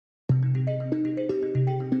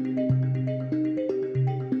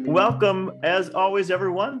Welcome, as always,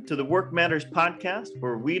 everyone, to the Work Matters podcast,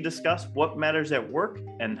 where we discuss what matters at work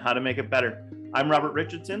and how to make it better. I'm Robert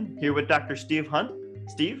Richardson, here with Dr. Steve Hunt.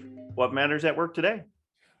 Steve, what matters at work today?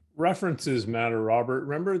 References matter, Robert.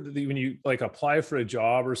 Remember when you apply for a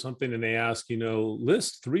job or something and they ask,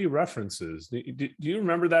 list 3 references. Do you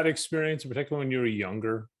remember that experience, particularly when you were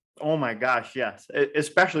younger? Oh my gosh, yes.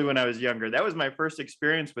 Especially when I was younger. That was my first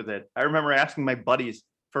experience with it. I remember asking my buddies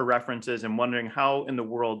for references and wondering how in the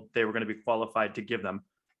world they were going to be qualified to give them.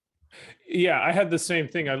 Yeah, I had the same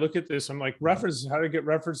thing. I look at this, I'm like, references, how to get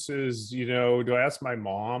references, do I ask my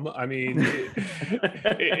mom? I mean,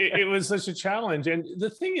 it was such a challenge. And the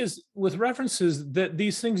thing is with references that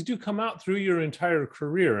these things do come out through your entire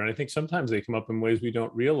career. And I think sometimes they come up in ways we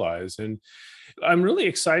don't realize. And I'm really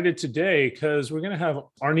excited today because we're going to have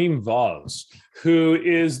Arnim Vaz, who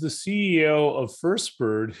is the CEO of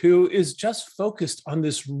FirstBird, who is just focused on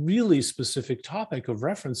this really specific topic of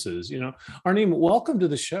references. Arnim, welcome to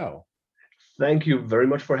the show. Thank you very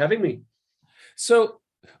much for having me. So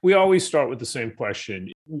we always start with the same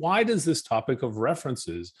question. Why does this topic of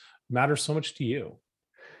references matter so much to you?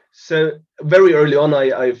 So very early on,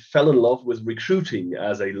 I fell in love with recruiting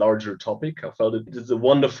as a larger topic. I felt it is a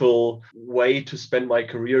wonderful way to spend my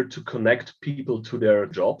career to connect people to their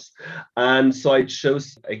jobs. And so I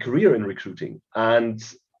chose a career in recruiting. And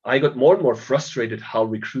I got more and more frustrated how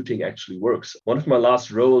recruiting actually works. One of my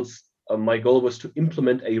last roles, my goal was to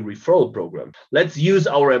implement a referral program. Let's use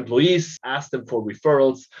our employees, ask them for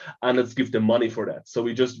referrals, and let's give them money for that. So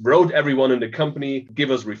we just wrote everyone in the company,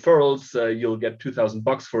 give us referrals, you'll get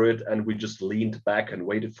 $2,000 for it. And we just leaned back and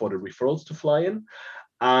waited for the referrals to fly in.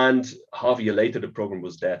 And half a year later, the program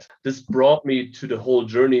was dead. This brought me to the whole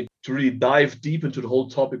journey to really dive deep into the whole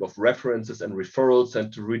topic of references and referrals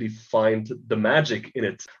and to really find the magic in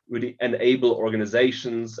it, really enable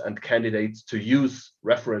organizations and candidates to use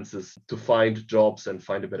references to find jobs and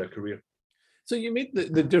find a better career. So you made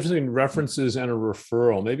the difference between references and a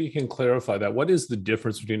referral. Maybe you can clarify that. What is the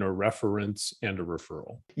difference between a reference and a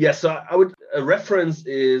referral? Yes, so a reference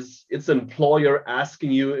is it's an employer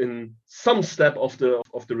asking you in some step of the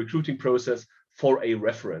recruiting process for a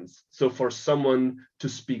reference. So for someone to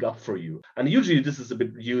speak up for you. And usually this is a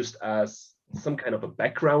bit used as some kind of a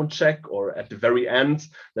background check or at the very end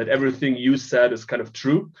that everything you said is kind of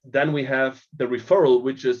true. Then we have the referral,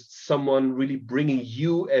 which is someone really bringing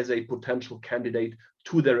you as a potential candidate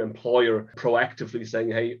to their employer, proactively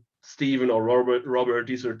saying, hey, Stephen or Robert,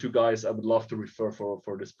 these are 2 guys I would love to refer for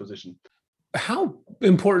this position. How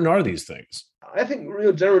important are these things? I think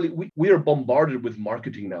generally we are bombarded with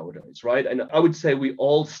marketing nowadays, right? And I would say we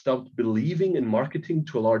all stopped believing in marketing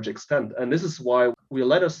to a large extent. And this is why we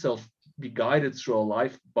let ourselves be guided through our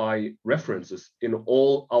life by references in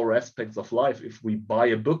all our aspects of life. If we buy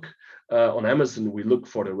a book on Amazon, we look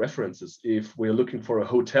for the references. If we're looking for a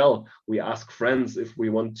hotel, we ask friends. If we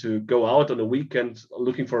want to go out on a weekend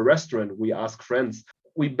looking for a restaurant, we ask friends.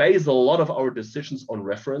 We base a lot of our decisions on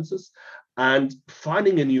references, and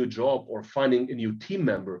finding a new job or finding a new team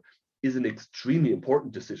member is an extremely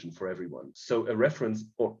important decision for everyone. So a reference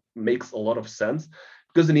makes a lot of sense.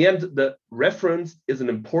 Because in the end, the reference is an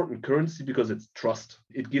important currency because it's trust.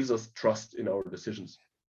 It gives us trust in our decisions.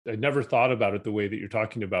 I never thought about it the way that you're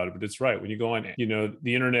talking about it, but it's right. When you go on,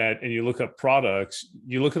 the internet and you look up products,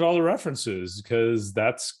 you look at all the references because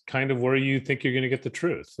that's kind of where you think you're going to get the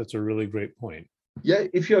truth. That's a really great point. Yeah,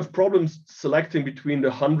 if you have problems selecting between the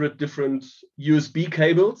 100 different USB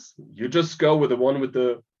cables, you just go with the one with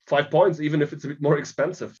the 5 points, even if it's a bit more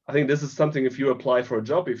expensive. I think this is something, if you apply for a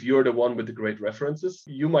job, if you're the one with the great references,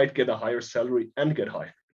 you might get a higher salary and get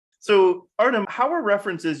hired. So Arnim, how are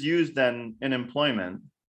references used then in employment?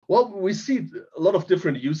 Well, we see a lot of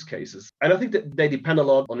different use cases. And I think that they depend a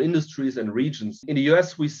lot on industries and regions. In the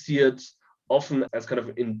US, we see it often as kind of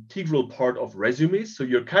an integral part of resumes. So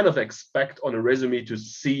you kind of expect on a resume to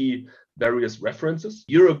see various references.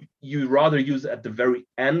 Europe, you rather use it at the very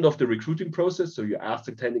end of the recruiting process. So you ask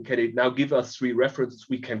the candidate, now give us 3 references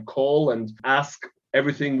we can call and ask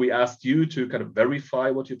everything we asked you to kind of verify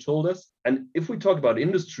what you told us. And if we talk about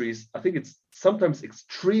industries, I think it's sometimes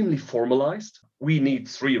extremely formalized. We need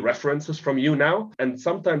 3 references from you now, and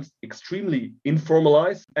sometimes extremely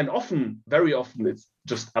informalized. And very often, it's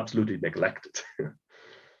just absolutely neglected.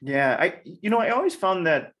 Yeah, I always found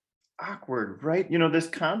that awkward, right? This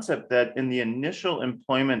concept that in the initial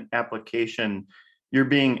employment application, you're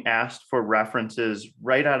being asked for references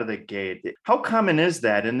right out of the gate. How common is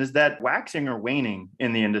that? And is that waxing or waning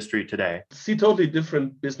in the industry today? See totally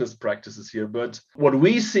different business practices here, but what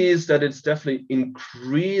we see is that it's definitely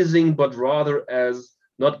increasing, but rather as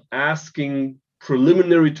not asking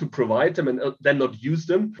preliminary to provide them and then not use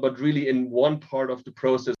them, but really in one part of the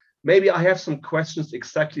process. Maybe I have some questions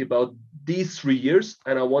exactly about these 3 years,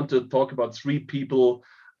 and I want to talk about 3 people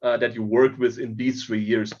that you work with in these 3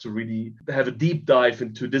 years to really have a deep dive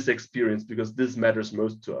into this experience, because this matters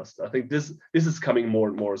most to us. I think this is coming more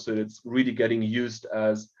and more, so it's really getting used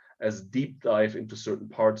as deep dive into certain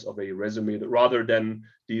parts of a resume rather than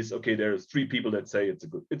these, okay, there's 3 people that say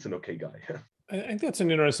it's an okay guy. I think that's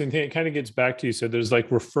an interesting thing. It kind of gets back to, you said there's like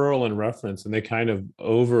referral and reference, and they kind of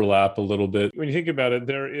overlap a little bit. When you think about it,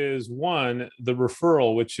 there is one, the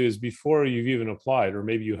referral, which is before you've even applied, or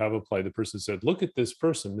maybe you have applied, the person said, look at this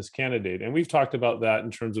person, this candidate. And we've talked about that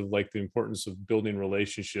in terms of like the importance of building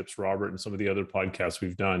relationships, Robert, and some of the other podcasts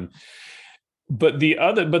we've done. But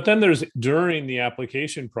then there's during the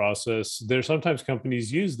application process, there's sometimes companies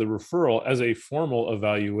use the referral as a formal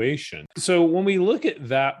evaluation. So when we look at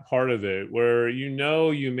that part of it, where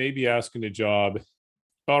you may be asking a job,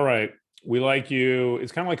 all right, we like you.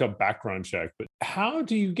 It's kind of like a background check, but how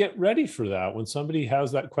do you get ready for that when somebody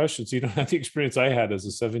has that question? So you don't have the experience I had as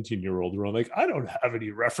a 17-year-old where I'm like, I don't have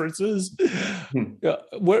any references.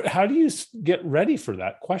 How do you get ready for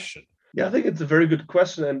that question? Yeah, I think it's a very good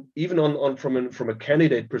question. And even from a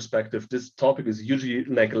candidate perspective, this topic is usually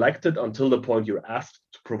neglected until the point you're asked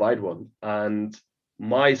to provide one. And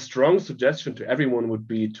my strong suggestion to everyone would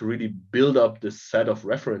be to really build up this set of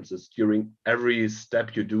references during every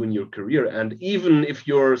step you do in your career. And even if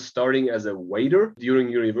you're starting as a waiter during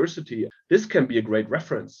university, this can be a great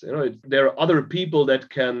reference. There are other people that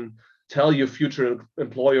can tell your future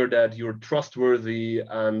employer that you're trustworthy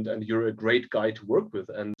and you're a great guy to work with.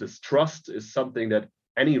 And this trust is something that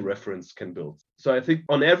any reference can build. So I think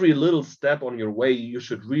on every little step on your way, you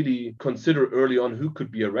should really consider early on who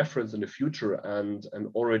could be a reference in the future and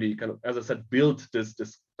already kind of, as I said, build this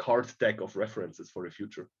card deck of references for the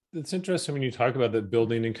future. It's interesting when you talk about that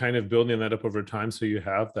building and kind of building that up over time so you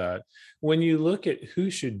have that. When you look at who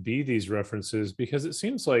should be these references, because it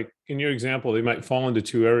seems like in your example, they might fall into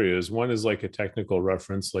 2 areas. One is like a technical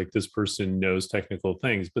reference, like this person knows technical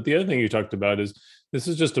things. But the other thing you talked about is this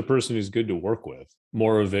is just a person who's good to work with,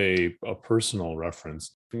 more of a personal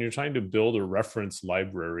reference. When you're trying to build a reference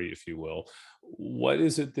library, if you will, what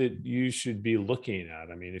is it that you should be looking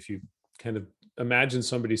at? I mean, if you kind of imagine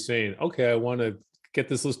somebody saying, okay, I want to get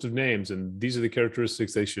this list of names and these are the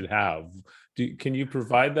characteristics they should have. Can you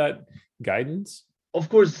provide that guidance? Of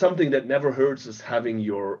course, something that never hurts is having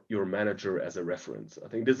your manager as a reference. I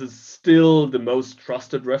think this is still the most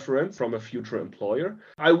trusted reference from a future employer.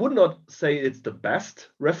 I would not say it's the best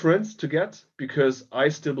reference to get, because I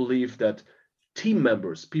still believe that team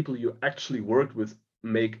members, people you actually worked with,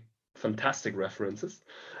 make fantastic references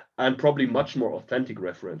and probably much more authentic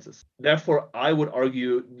references. Therefore, I would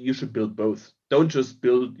argue you should build both. Don't just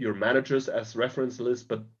build your managers as reference lists,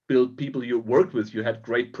 but build people you worked with, you had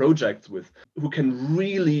great projects with, who can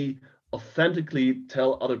really authentically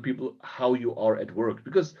tell other people how you are at work.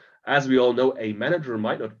 Because as we all know, a manager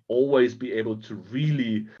might not always be able to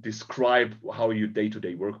really describe how your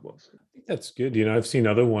day-to-day work was. I think that's good. I've seen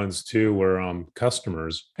other ones too, where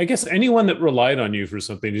customers, I guess anyone that relied on you for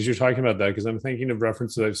something, as you're talking about that, because I'm thinking of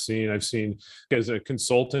references I've seen as a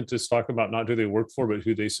consultant to talk about not who they work for, but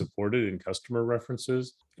who they supported in customer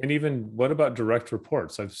references. And even what about direct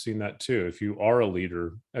reports? I've seen that too. If you are a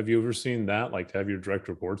leader, have you ever seen that? Like to have your direct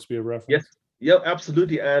reports be a reference? Yes, yeah,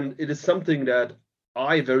 absolutely. And it is something that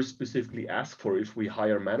I very specifically ask for if we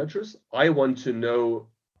hire managers. I want to know,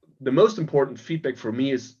 the most important feedback for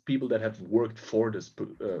me is people that have worked for this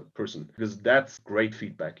person, because that's great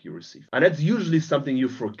feedback you receive. And that's usually something you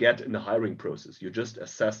forget in the hiring process. You just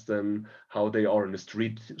assess them, how they are in a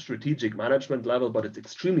strategic management level, but it's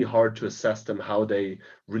extremely hard to assess them, how they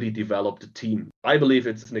really develop the team. I believe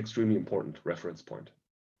it's an extremely important reference point.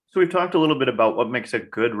 So we've talked a little bit about what makes a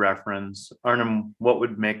good reference. Arnim, what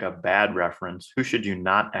would make a bad reference? Who should you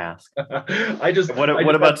not ask?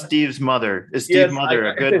 What about Steve's mother? Is Steve's mother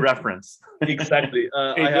a good reference? Exactly.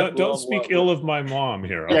 Hey, don't speak ill of my mom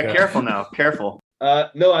here. Okay? Yeah, careful now. Careful.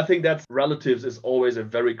 No, I think that relatives is always a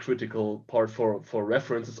very critical part for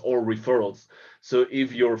references or referrals. So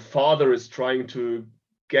if your father is trying to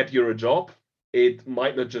get you a job, it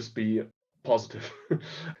might not just be positive.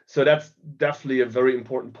 So that's definitely a very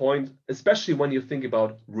important point, especially when you think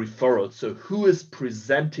about referrals. So who is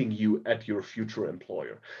presenting you at your future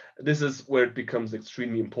employer? This is where it becomes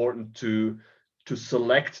extremely important to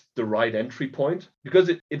select the right entry point, because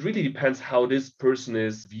it really depends how this person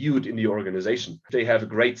is viewed in the organization. If they have a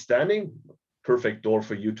great standing, perfect door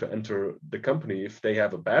for you to enter the company. If they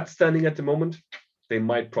have a bad standing at the moment, they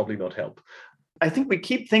might probably not help. I think we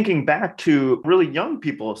keep thinking back to really young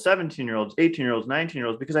people, 17-year-olds, 18-year-olds,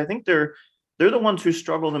 19-year-olds, because I think they're the ones who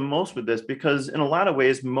struggle the most with this, because in a lot of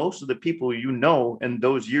ways, most of the people in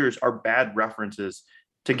those years are bad references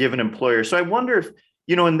to give an employer. So I wonder if,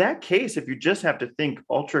 in that case, if you just have to think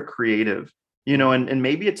ultra creative, and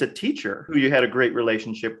maybe it's a teacher who you had a great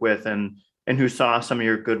relationship with and who saw some of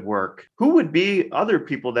your good work, who would be other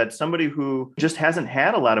people, that somebody who just hasn't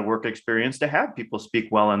had a lot of work experience to have people speak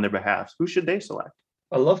well on their behalf, who should they select?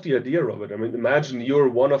 I love the idea, Robert. I mean, imagine you're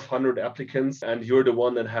one of 100 applicants and you're the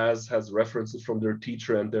one that has references from their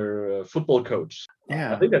teacher and their football coach.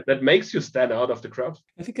 Yeah. I think that makes you stand out of the crowd.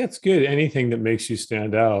 I think that's good. Anything that makes you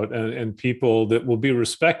stand out, and people that will be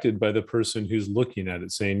respected by the person who's looking at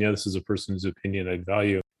it, saying, yeah, this is a person's opinion I'd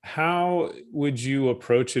value. How would you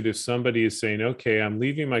approach it if somebody is saying, okay, I'm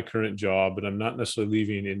leaving my current job, but I'm not necessarily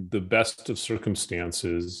leaving in the best of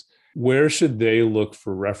circumstances? Where should they look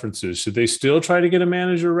for references? Should they still try to get a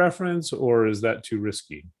manager reference, or is that too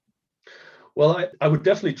risky? Well, I would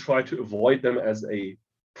definitely try to avoid them as a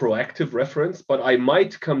proactive reference, but I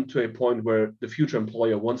might come to a point where the future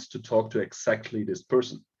employer wants to talk to exactly this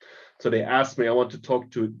person. So they ask me, I want to talk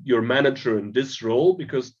to your manager in this role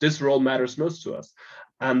because this role matters most to us.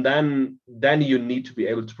 And then you need to be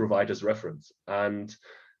able to provide this reference. And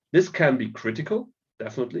this can be critical,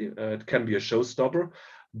 definitely. It can be a showstopper.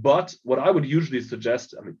 But what I would usually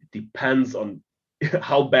suggest, I mean, it depends on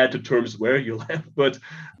how bad the terms were you left, but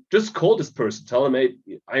just call this person, tell them, hey,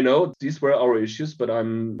 I know these were our issues, but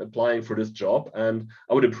I'm applying for this job. And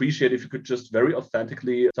I would appreciate if you could just very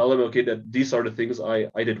authentically tell them, okay, that these are the things I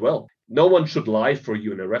did well. No one should lie for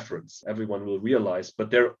you in a reference. Everyone will realize,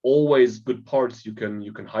 but there are always good parts you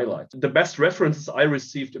can highlight. The best references I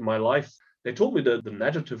received in my life, they told me the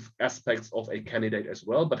negative aspects of a candidate as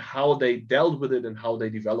well, but how they dealt with it and how they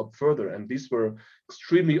developed further. And these were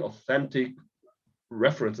extremely authentic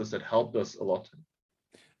references that helped us a lot.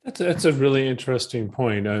 That's a really interesting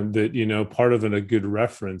point. That part of a good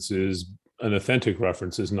reference is an authentic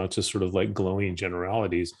reference, is not just sort of like glowing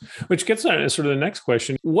generalities, which gets on sort of the next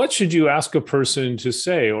question. What should you ask a person to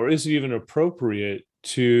say, or is it even appropriate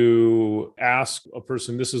to ask a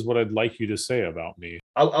person, this is what I'd like you to say about me?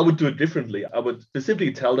 I would do it differently. I would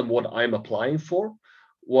specifically tell them what I'm applying for,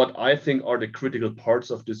 what I think are the critical parts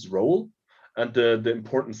of this role, and the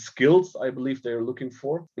important skills I believe they're looking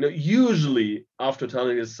for. Usually after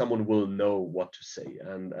telling this, someone will know what to say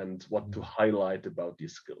and what to highlight about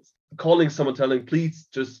these skills. Calling someone, telling, please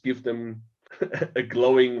just give them a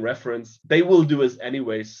glowing reference. They will do it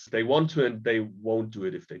anyways. They want to, and they won't do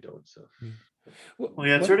it if they don't. So. Well,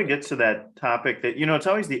 yeah, it sort of gets to that topic that, it's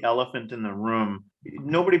always the elephant in the room.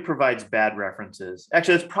 Nobody provides bad references.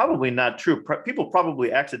 Actually, it's probably not true. People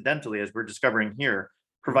probably accidentally, as we're discovering here,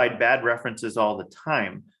 provide bad references all the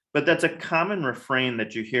time. But that's a common refrain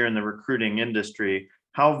that you hear in the recruiting industry.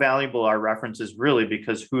 How valuable are references really?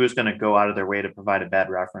 Because who is going to go out of their way to provide a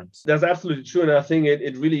bad reference? That's absolutely true. And I think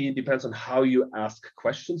it really depends on how you ask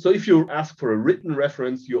questions. So if you ask for a written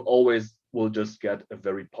reference, you always will just get a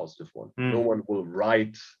very positive one. No one will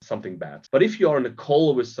write something bad. But if you are in a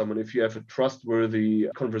call with someone, if you have a trustworthy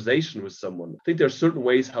conversation with someone, I think there are certain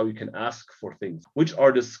ways how you can ask for things. Which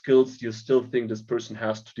are the skills you still think this person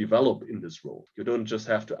has to develop in this role? You don't just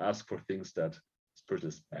have to ask for things that this person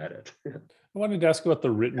is bad at. I wanted to ask about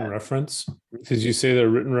the written reference, because you say there are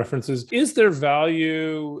written references. Is there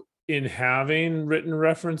value in having written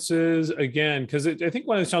references? Again, because I think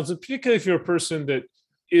one of the challenges, particularly if you're a person that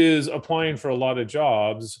is applying for a lot of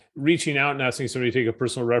jobs, reaching out and asking somebody to take a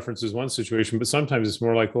personal reference is one situation, but sometimes it's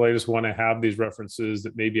more like, well, I just want to have these references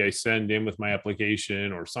that maybe I send in with my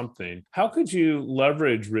application or something. How could you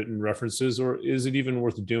leverage written references, or is it even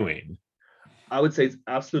worth doing? I would say it's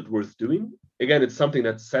absolutely worth doing. Again, it's something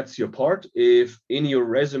that sets you apart. If in your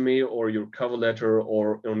resume or your cover letter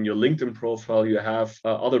or on your LinkedIn profile, you have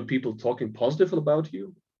other people talking positive about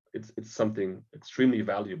you, it's something extremely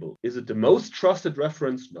valuable. Is it the most trusted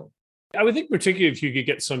reference? No. I would think particularly if you could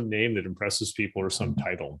get some name that impresses people or some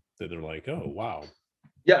title that they're like, oh, wow.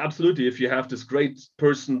 Yeah, absolutely. If you have this great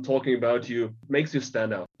person talking about you, it makes you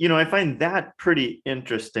stand out. I find that pretty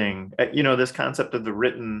interesting, this concept of the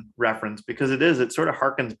written reference, because it sort of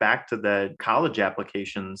harkens back to the college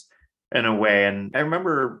applications in a way. And I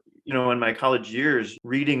remember, in my college years,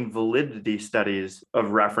 reading validity studies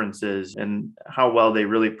of references and how well they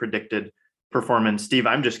really predicted performance. Steve,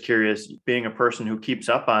 I'm just curious, being a person who keeps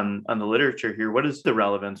up on the literature here, what is the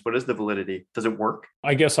relevance? What is the validity? Does it work?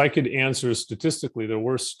 I guess I could answer statistically. There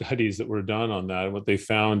were studies that were done on that. What they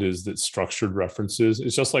found is that structured references,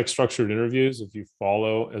 it's just like structured interviews. If you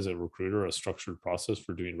follow as a recruiter a structured process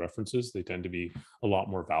for doing references, they tend to be a lot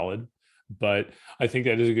more valid. But I think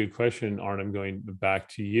that is a good question, Arnim, going back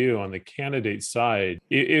to you on the candidate side.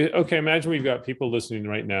 Okay, imagine we've got people listening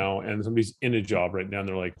right now and somebody's in a job right now and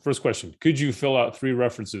they're like, first question, could you fill out 3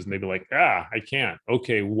 references? And they'd be like, I can't.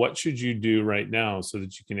 Okay, what should you do right now so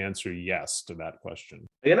that you can answer yes to that question?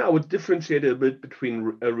 Again, I would differentiate a bit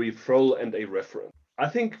between a referral and a reference. I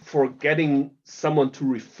think for getting someone to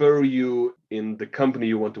refer you in the company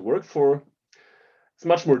you want to work for, it's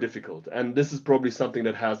much more difficult. And this is probably something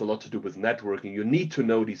that has a lot to do with networking. You need to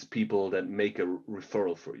know these people that make a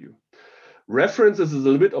referral for you. References is a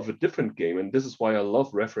little bit of a different game. And this is why I love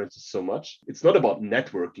references so much. It's not about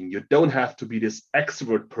networking. You don't have to be this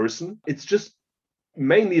extrovert person. It's just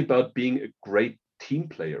mainly about being a great team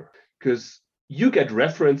player, because you get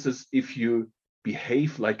references if you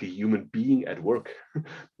behave like a human being at work.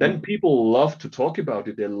 Then people love to talk about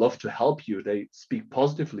it. They love to help you. They speak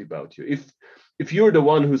positively about you. If you're the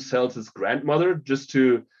one who sells his grandmother just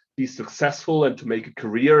to be successful and to make a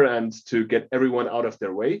career and to get everyone out of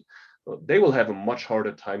their way, they will have a much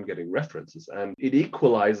harder time getting references. And it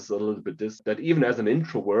equalizes a little bit this, that even as an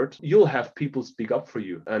introvert, you'll have people speak up for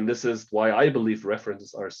you. And this is why I believe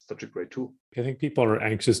references are such a great tool. I think people are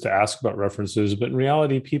anxious to ask about references, but in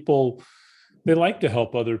reality, people, they like to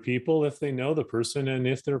help other people if they know the person and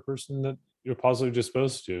if they're a person that you're positively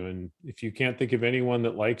disposed to. And if you can't think of anyone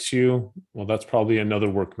that likes you, well, that's probably another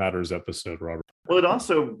Work Matters episode, Robert. Well, it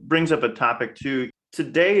also brings up a topic too.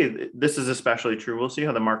 Today, this is especially true. We'll see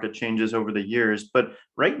how the market changes over the years. But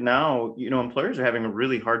right now, employers are having a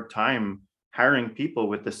really hard time hiring people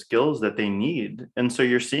with the skills that they need. And so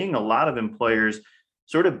you're seeing a lot of employers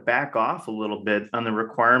sort of back off a little bit on the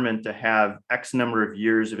requirement to have X number of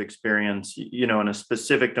years of experience, in a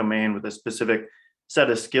specific domain with a specific set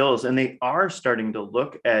of skills. And they are starting to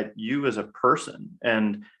look at you as a person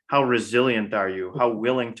and how resilient are you? How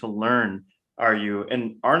willing to learn are you?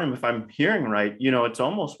 And Arnim, if I'm hearing right, it's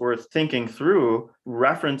almost worth thinking through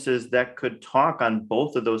references that could talk on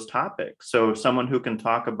both of those topics. So someone who can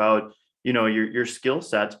talk about, your skill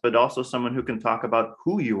sets, but also someone who can talk about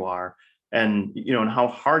who you are and, and how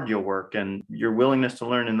hard you'll work and your willingness to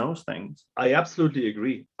learn in those things. I absolutely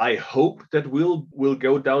agree. I hope that we'll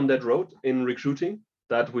go down that road in recruiting,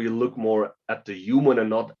 that we look more at the human and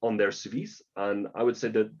not on their CVs. And I would say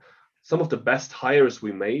that some of the best hires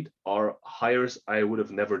we made are hires I would have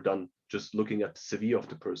never done just looking at the CV of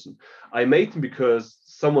the person. I made them because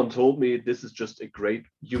someone told me this is just a great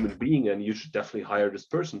human being and you should definitely hire this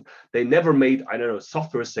person. They never made,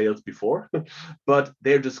 software sales before, but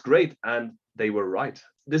they're just great. And they were right.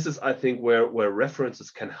 This is, I think, where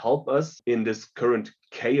references can help us in this current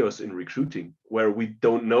chaos in recruiting, where we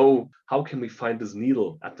don't know how can we find this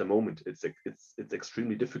needle at the moment. It's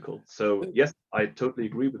extremely difficult. So yes, I totally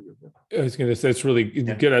agree with you. I was going to say it's really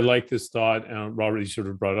good. I like this thought. Robert, you sort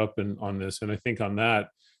of brought up on this, and I think on that,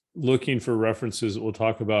 looking for references, we'll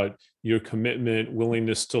talk about your commitment,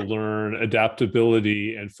 willingness to learn,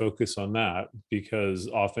 adaptability, and focus on that. Because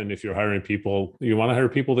often if you're hiring people, you want to hire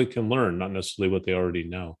people that can learn, not necessarily what they already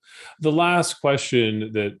know. The last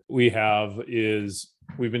question that we have is,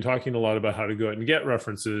 we've been talking a lot about how to go out and get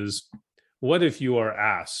references. What if you are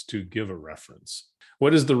asked to give a reference?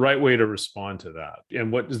 What is the right way to respond to that?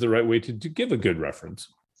 And what is the right way to give a good reference?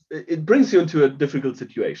 It brings you into a difficult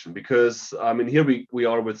situation because here we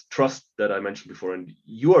are with trust that I mentioned before, and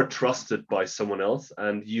you are trusted by someone else,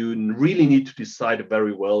 and you really need to decide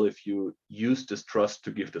very well if you use this trust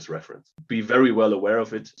to give this reference. Be very well aware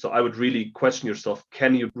of it. So I would really question yourself,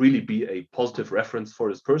 can you really be a positive reference for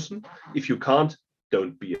this person? If you can't,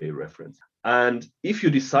 don't be a reference. And if you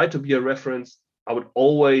decide to be a reference, I would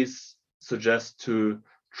always suggest to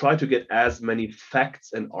try to get as many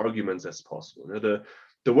facts and arguments as possible.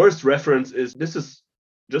 The worst reference is, this is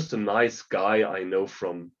just a nice guy I know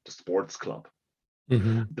from the sports club.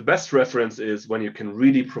 Mm-hmm. The best reference is when you can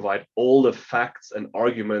really provide all the facts and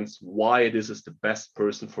arguments why this is the best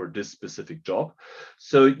person for this specific job.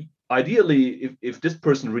 So ideally, if this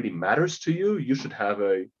person really matters to you, you should have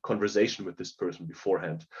a conversation with this person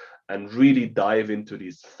beforehand and really dive into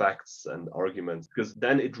these facts and arguments, because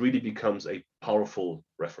then it really becomes a powerful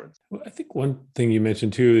reference. Well, I think one thing you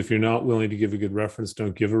mentioned too, if you're not willing to give a good reference,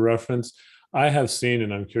 don't give a reference. I have seen,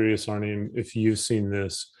 and I'm curious, Arnim, if you've seen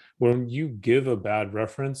this, when you give a bad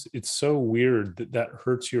reference, it's so weird that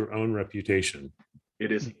hurts your own reputation.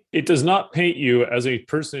 It is. It does not paint you as a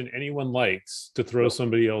person anyone likes to throw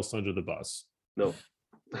somebody else under the bus. No.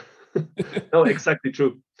 No, exactly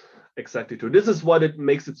true. Exactly true. This is what it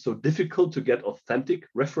makes it so difficult to get authentic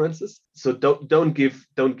references. So don't give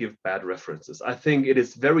bad references. I think it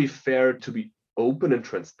is very fair to be open and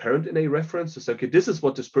transparent in a reference to say, okay, this is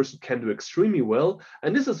what this person can do extremely well,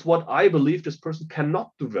 and this is what I believe this person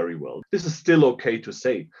cannot do very well. This is still okay to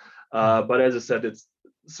say. But as I said, it's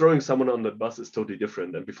throwing someone on the bus is totally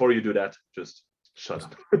different. And before you do that, just shut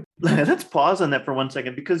up. Let's pause on that for 1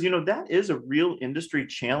 second, because, that is a real industry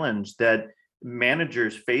challenge that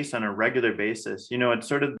managers face on a regular basis. It's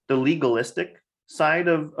sort of the legalistic side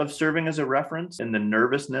of serving as a reference, and the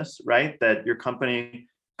nervousness, right? That your company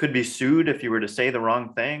could be sued if you were to say the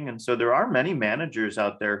wrong thing. And so there are many managers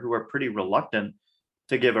out there who are pretty reluctant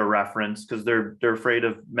to give a reference because they're afraid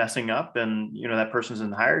of messing up, and that person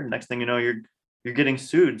isn't hired. Next thing you know, you're getting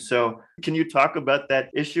sued. So can you talk about that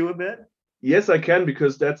issue a bit? Yes, I can,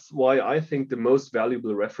 because that's why I think the most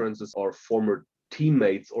valuable references are former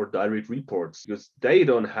teammates or direct reports, because they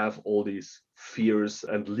don't have all these fears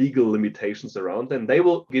and legal limitations around them. They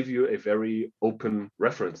will give you a very open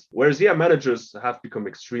reference. Whereas, managers have become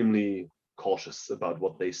extremely cautious about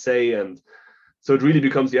what they say. And so it really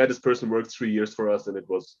becomes, this person worked 3 years for us and it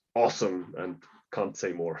was awesome and can't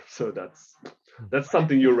say more. So that's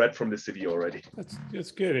something you read from the CV already.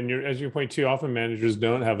 That's good. And as you point to, often managers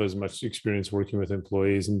don't have as much experience working with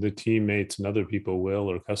employees, and the teammates and other people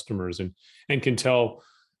will, or customers, and can tell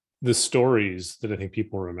the stories that I think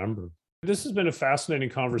people remember. This has been a fascinating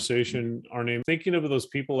conversation, Arne. Thinking of those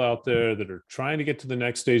people out there that are trying to get to the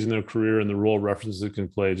next stage in their career and the role references it can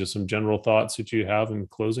play, just some general thoughts that you have in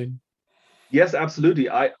closing? Yes, absolutely.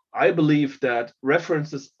 I believe that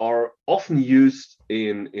references are often used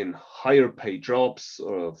in higher paid jobs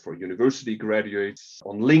for university graduates.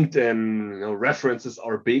 On LinkedIn, references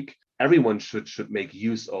are big. Everyone should make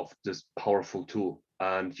use of this powerful tool.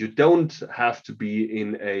 And you don't have to be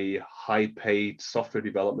in a high paid software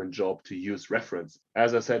development job to use reference.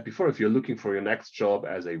 As I said before, if you're looking for your next job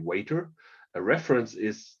as a waiter, a reference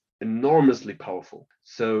is enormously powerful.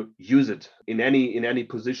 So use it in any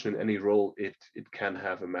position, in any role. It can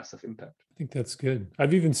have a massive impact. I think that's good.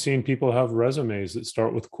 I've even seen people have resumes that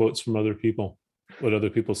start with quotes from other people, what other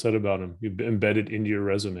people said about them. You've embedded into your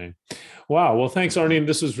resume. Wow. Well, thanks, Arne.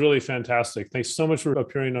 This was really fantastic. Thanks so much for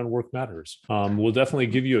appearing on Work Matters. We'll definitely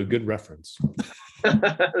give you a good reference.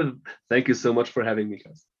 Thank you so much for having me,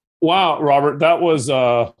 guys. Wow, Robert, that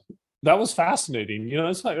was fascinating.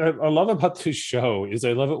 It's like I love about this show is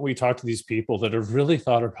I love it when we talk to these people that have really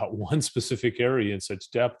thought about one specific area in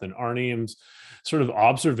such depth, and Arne's sort of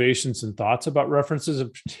observations and thoughts about references.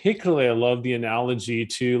 And particularly, I love the analogy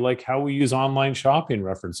to like how we use online shopping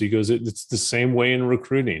reference. He goes, it's the same way in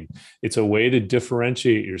recruiting. It's a way to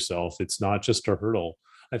differentiate yourself. It's not just a hurdle.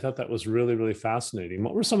 I thought that was really, really fascinating.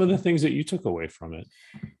 What were some of the things that you took away from it?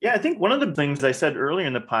 Yeah, I think one of the things I said earlier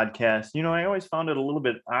in the podcast, I always found it a little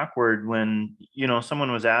bit awkward when, someone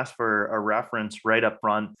was asked for a reference right up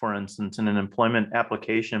front, for instance, in an employment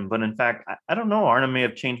application. But in fact, I don't know, Arne may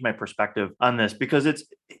have changed my perspective on this, because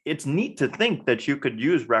it's neat to think that you could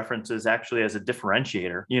use references actually as a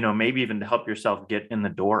differentiator, maybe even to help yourself get in the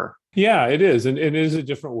door. Yeah, it is. And it is a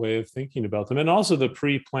different way of thinking about them. And also the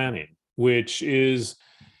pre-planning, which is,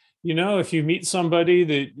 if you meet somebody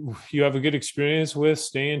that you have a good experience with,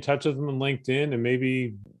 stay in touch with them on LinkedIn, and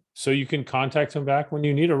maybe so you can contact them back when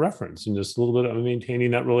you need a reference, and just a little bit of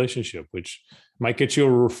maintaining that relationship, which might get you a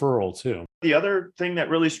referral too. The other thing that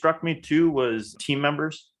really struck me too was team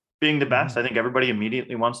members being the best. I think everybody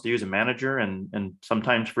immediately wants to use a manager, and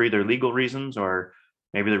sometimes for either legal reasons or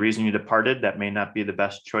maybe the reason you departed, that may not be the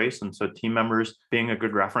best choice. And so team members being a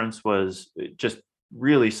good reference was just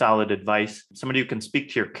really solid advice. Somebody who can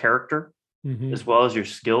speak to your character as well as your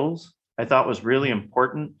skills, I thought was really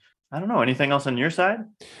important. I don't know, anything else on your side?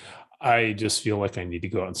 I just feel like I need to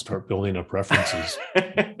go out and start building up references.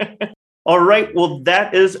 All right. Well,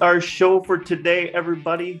 that is our show for today,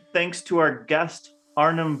 everybody. Thanks to our guest,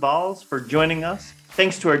 Arne Valls, for joining us.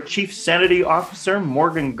 Thanks to our Chief Sanity Officer,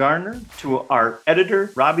 Morgan Garner, to our editor,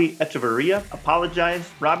 Robbie Echeverria. Apologize,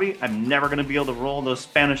 Robbie, I'm never going to be able to roll those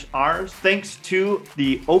Spanish R's. Thanks to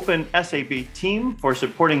the Open SAP team for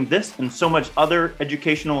supporting this and so much other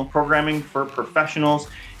educational programming for professionals.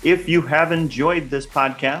 If you have enjoyed this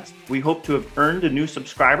podcast, we hope to have earned a new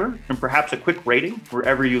subscriber and perhaps a quick rating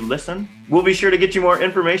wherever you listen. We'll be sure to get you more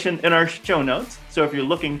information in our show notes. So if you're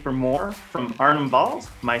looking for more from Arne Valls,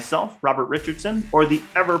 myself, Robert Richardson, or the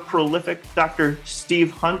ever prolific Dr. Steve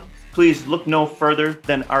Hunt, please look no further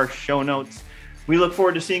than our show notes. We look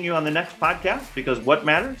forward to seeing you on the next podcast, because what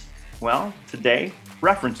matters? Well, today,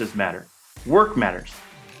 references matter. Work matters.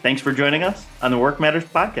 Thanks for joining us on the Work Matters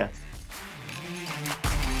podcast.